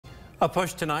A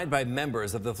push tonight by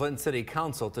members of the Flint City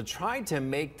Council to try to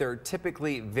make their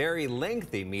typically very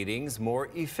lengthy meetings more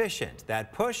efficient.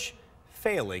 That push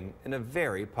failing in a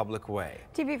very public way.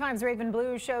 TV5's Raven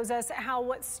Blue shows us how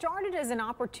what started as an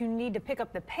opportunity to pick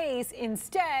up the pace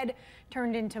instead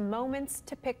turned into moments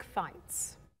to pick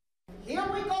fights. Here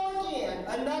we go again,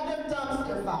 another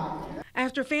dumpster fire.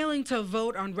 After failing to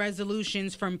vote on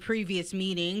resolutions from previous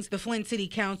meetings, the Flint City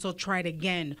Council tried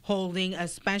again, holding a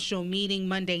special meeting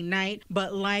Monday night.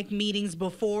 But like meetings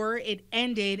before, it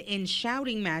ended in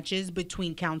shouting matches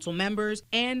between council members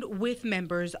and with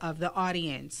members of the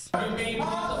audience.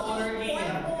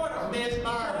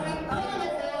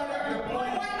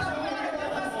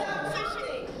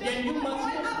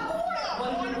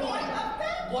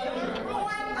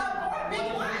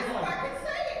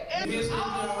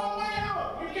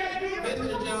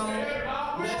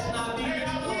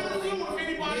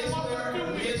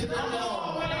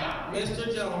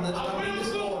 Mr. Jones, let's not be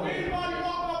disorderly.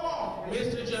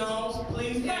 Mr. Jones,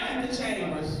 please exit the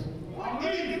chambers.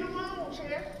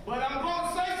 But I'm going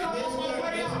to say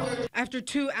something. After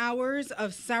 2 hours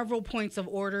of several points of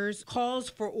orders, calls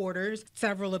for orders,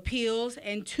 several appeals,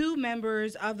 and 2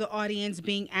 members of the audience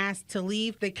being asked to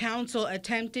leave, the council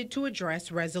attempted to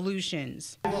address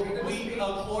resolutions. According to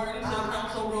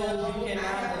council rules, you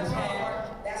cannot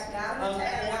attack. That's not an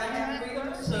attack.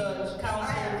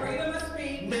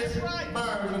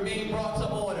 We're being brought to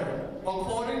order.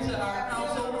 According to our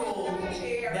council rules,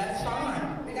 that's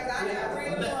fine. Because I have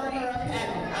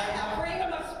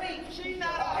freedom of speech. She's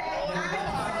not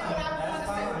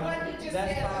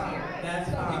That's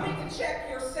fine. You need to check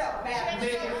yourself, Madam.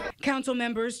 Council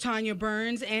members Tanya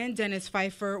Burns and Dennis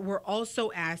Pfeiffer were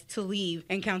also asked to leave,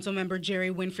 and Council member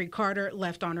Jerry Winfrey Carter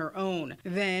left on her own.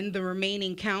 Then the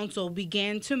remaining council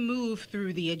began to move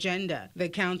through the agenda. The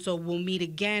council will meet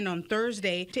again on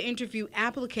Thursday to interview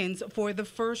applicants for the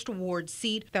first ward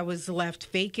seat that was left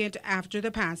vacant after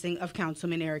the passing of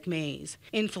Councilman Eric Mays.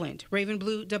 In Flint, Raven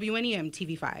Blue, WNEM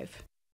TV5.